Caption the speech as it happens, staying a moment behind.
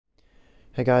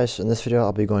Hey guys, in this video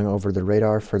I'll be going over the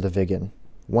radar for the Viggen.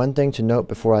 One thing to note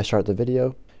before I start the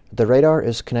video, the radar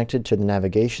is connected to the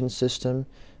navigation system,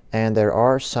 and there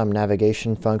are some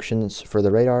navigation functions for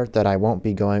the radar that I won't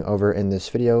be going over in this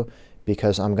video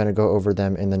because I'm going to go over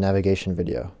them in the navigation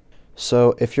video.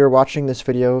 So if you're watching this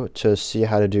video to see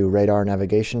how to do radar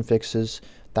navigation fixes,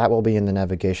 that will be in the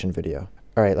navigation video.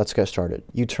 Alright, let's get started.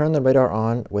 You turn the radar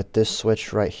on with this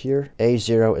switch right here.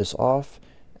 A0 is off,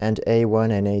 and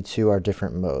A1 and A2 are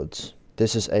different modes.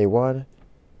 This is A1,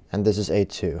 and this is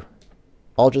A2.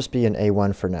 I'll just be in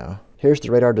A1 for now. Here's the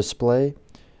radar display.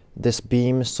 This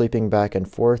beam sweeping back and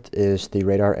forth is the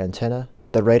radar antenna.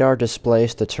 The radar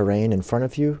displays the terrain in front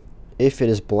of you. If it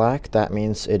is black, that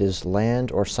means it is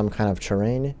land or some kind of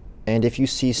terrain. And if you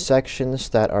see sections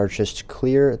that are just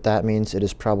clear, that means it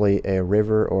is probably a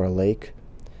river or a lake.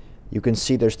 You can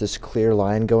see there's this clear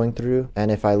line going through,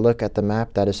 and if I look at the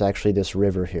map, that is actually this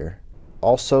river here.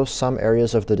 Also, some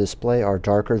areas of the display are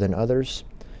darker than others.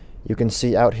 You can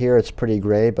see out here it's pretty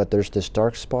gray, but there's this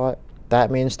dark spot.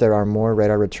 That means there are more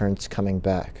radar returns coming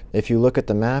back. If you look at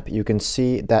the map, you can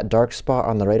see that dark spot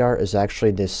on the radar is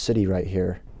actually this city right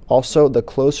here. Also, the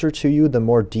closer to you, the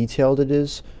more detailed it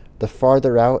is. The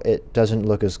farther out, it doesn't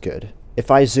look as good. If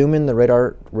I zoom in the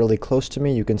radar really close to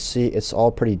me, you can see it's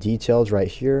all pretty detailed right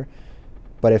here.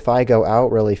 But if I go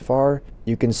out really far,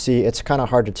 you can see it's kind of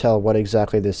hard to tell what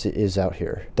exactly this is out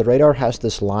here. The radar has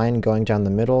this line going down the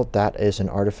middle. That is an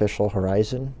artificial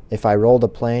horizon. If I roll the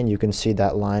plane, you can see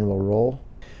that line will roll.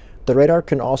 The radar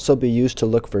can also be used to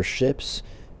look for ships.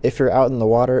 If you're out in the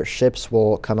water, ships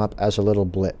will come up as a little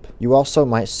blip. You also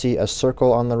might see a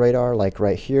circle on the radar, like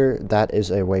right here. That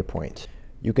is a waypoint.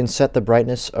 You can set the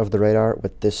brightness of the radar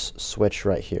with this switch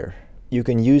right here. You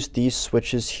can use these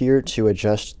switches here to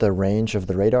adjust the range of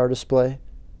the radar display.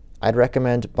 I'd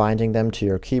recommend binding them to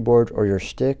your keyboard or your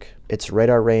stick. It's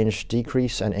radar range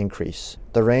decrease and increase.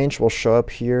 The range will show up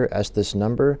here as this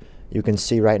number. You can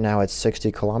see right now it's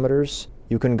 60 kilometers.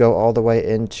 You can go all the way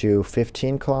into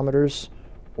 15 kilometers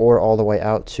or all the way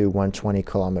out to 120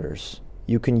 kilometers.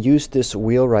 You can use this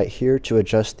wheel right here to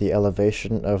adjust the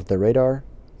elevation of the radar.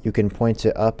 You can point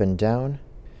it up and down.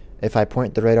 If I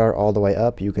point the radar all the way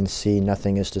up, you can see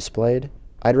nothing is displayed.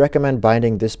 I'd recommend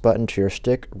binding this button to your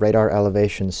stick, radar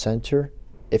elevation center.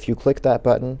 If you click that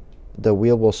button, the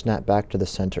wheel will snap back to the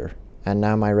center. And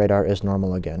now my radar is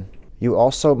normal again. You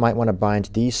also might want to bind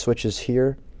these switches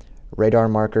here, radar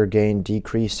marker gain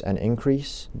decrease and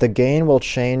increase. The gain will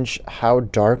change how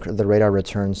dark the radar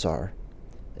returns are.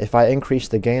 If I increase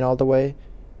the gain all the way,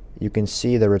 you can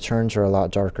see the returns are a lot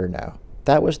darker now.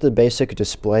 That was the basic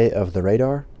display of the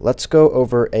radar. Let's go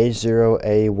over A0,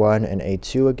 A1, and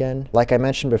A2 again. Like I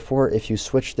mentioned before, if you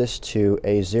switch this to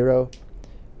A0,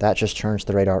 that just turns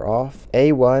the radar off.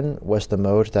 A1 was the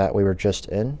mode that we were just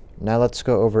in. Now let's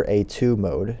go over A2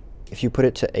 mode. If you put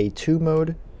it to A2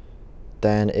 mode,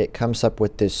 then it comes up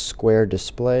with this square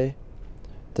display.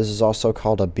 This is also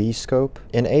called a B scope.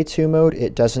 In A2 mode,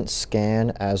 it doesn't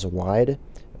scan as wide,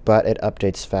 but it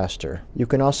updates faster. You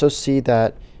can also see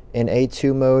that in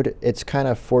A2 mode, it kind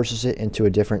of forces it into a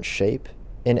different shape.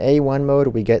 In A1 mode,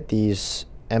 we get these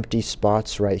empty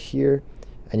spots right here,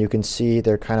 and you can see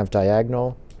they're kind of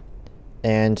diagonal.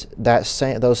 And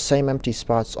those same empty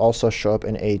spots also show up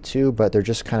in A2, but they're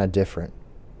just kind of different.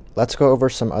 Let's go over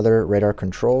some other radar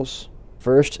controls.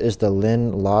 First is the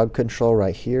LIN log control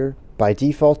right here. By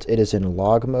default, it is in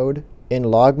log mode. In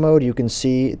log mode, you can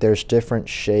see there's different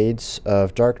shades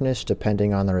of darkness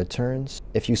depending on the returns.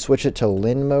 If you switch it to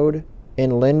LIN mode,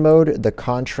 in LIN mode, the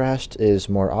contrast is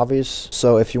more obvious.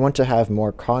 So if you want to have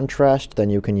more contrast, then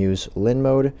you can use LIN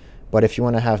mode. But if you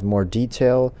want to have more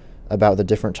detail about the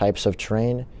different types of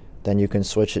terrain, then you can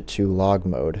switch it to log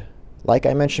mode. Like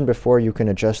I mentioned before, you can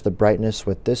adjust the brightness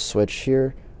with this switch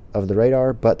here of the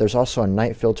radar, but there's also a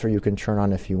night filter you can turn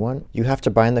on if you want. You have to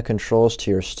bind the controls to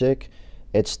your stick.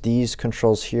 It's these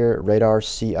controls here, radar,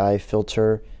 CI,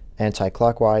 filter,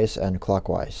 anti-clockwise, and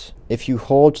clockwise. If you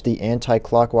hold the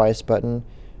anti-clockwise button,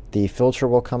 the filter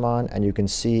will come on, and you can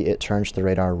see it turns the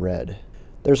radar red.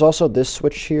 There's also this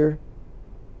switch here.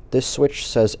 This switch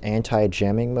says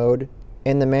anti-jamming mode.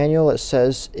 In the manual, it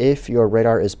says if your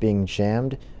radar is being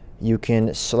jammed, you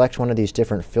can select one of these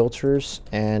different filters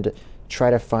and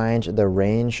try to find the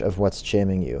range of what's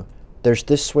jamming you. There's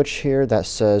this switch here that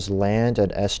says land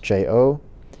and SJO.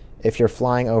 If you're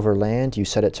flying over land, you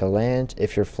set it to land.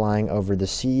 If you're flying over the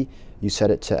sea, you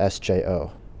set it to SJO.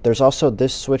 There's also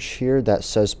this switch here that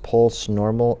says pulse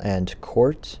normal and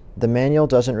court. The manual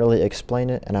doesn't really explain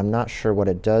it, and I'm not sure what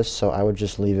it does, so I would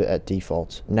just leave it at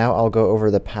default. Now I'll go over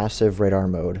the passive radar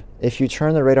mode. If you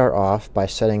turn the radar off by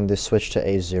setting this switch to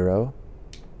A0,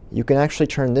 you can actually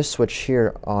turn this switch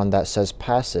here on that says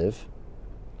passive,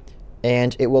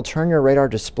 and it will turn your radar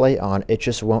display on, it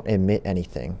just won't emit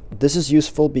anything. This is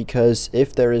useful because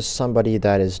if there is somebody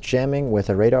that is jamming with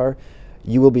a radar,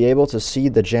 you will be able to see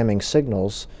the jamming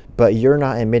signals, but you're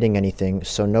not emitting anything,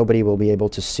 so nobody will be able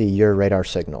to see your radar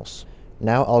signals.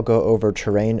 Now I'll go over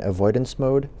terrain avoidance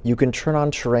mode. You can turn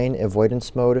on terrain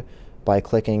avoidance mode by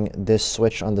clicking this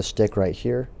switch on the stick right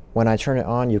here. When I turn it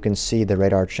on, you can see the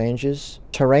radar changes.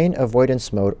 Terrain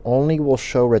avoidance mode only will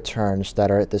show returns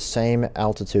that are at the same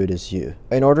altitude as you.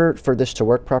 In order for this to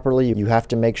work properly, you have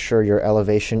to make sure your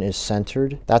elevation is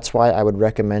centered. That's why I would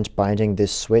recommend binding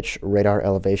this switch radar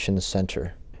elevation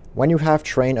center. When you have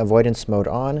terrain avoidance mode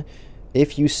on,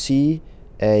 if you see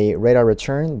a radar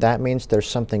return, that means there's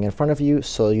something in front of you,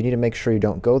 so you need to make sure you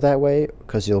don't go that way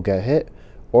because you'll get hit,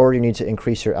 or you need to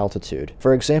increase your altitude.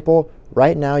 For example,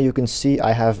 right now you can see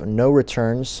I have no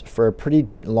returns for a pretty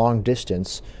long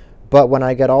distance, but when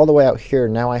I get all the way out here,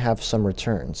 now I have some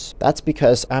returns. That's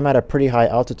because I'm at a pretty high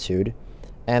altitude,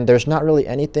 and there's not really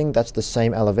anything that's the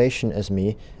same elevation as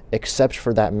me, except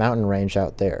for that mountain range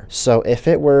out there. So if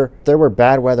there were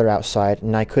bad weather outside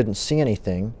and I couldn't see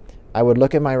anything, I would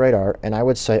look at my radar and I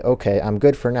would say, okay, I'm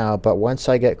good for now, but once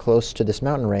I get close to this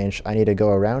mountain range, I need to go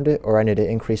around it, or I need to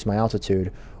increase my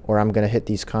altitude, or I'm going to hit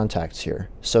these contacts here.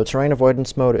 So terrain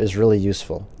avoidance mode is really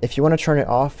useful. If you want to turn it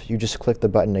off, you just click the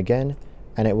button again,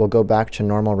 and it will go back to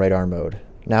normal radar mode.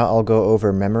 Now I'll go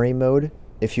over memory mode.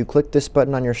 If you click this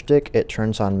button on your stick, it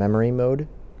turns on memory mode.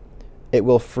 It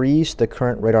will freeze the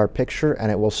current radar picture and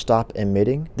it will stop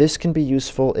emitting. This can be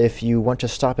useful if you want to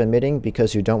stop emitting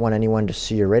because you don't want anyone to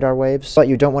see your radar waves, but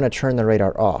you don't want to turn the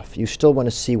radar off. You still want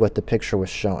to see what the picture was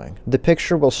showing. The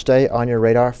picture will stay on your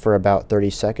radar for about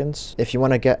 30 seconds. If you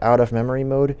want to get out of memory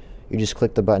mode, you just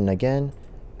click the button again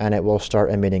and it will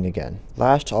start emitting again.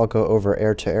 Last, I'll go over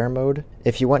air-to-air mode.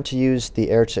 If you want to use the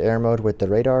air-to-air mode with the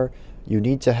radar, you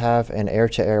need to have an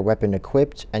air-to-air weapon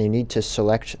equipped, and you need to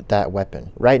select that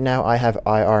weapon. Right now I have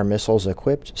IR missiles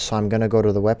equipped, so I'm going to go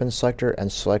to the weapon selector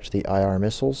and select the IR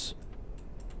missiles.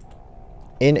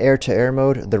 In air-to-air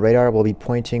mode, the radar will be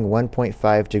pointing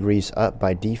 1.5 degrees up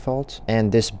by default,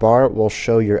 and this bar will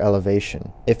show your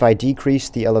elevation. If I decrease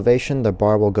the elevation, the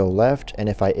bar will go left, and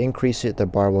if I increase it, the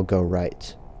bar will go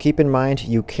right. Keep in mind,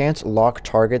 you can't lock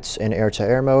targets in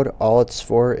air-to-air mode. All it's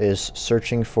for is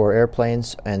searching for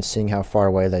airplanes and seeing how far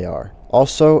away they are.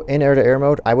 Also, in air-to-air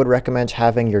mode, I would recommend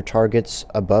having your targets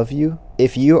above you.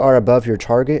 If you are above your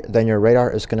target, then your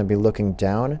radar is going to be looking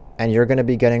down, and you're going to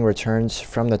be getting returns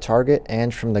from the target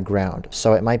and from the ground,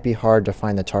 so it might be hard to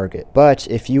find the target. But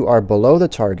if you are below the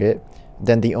target,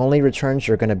 then the only returns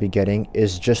you're going to be getting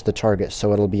is just the target,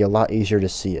 so it'll be a lot easier to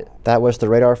see it. That was the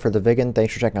radar for the Viggen.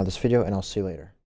 Thanks for checking out this video, and I'll see you later.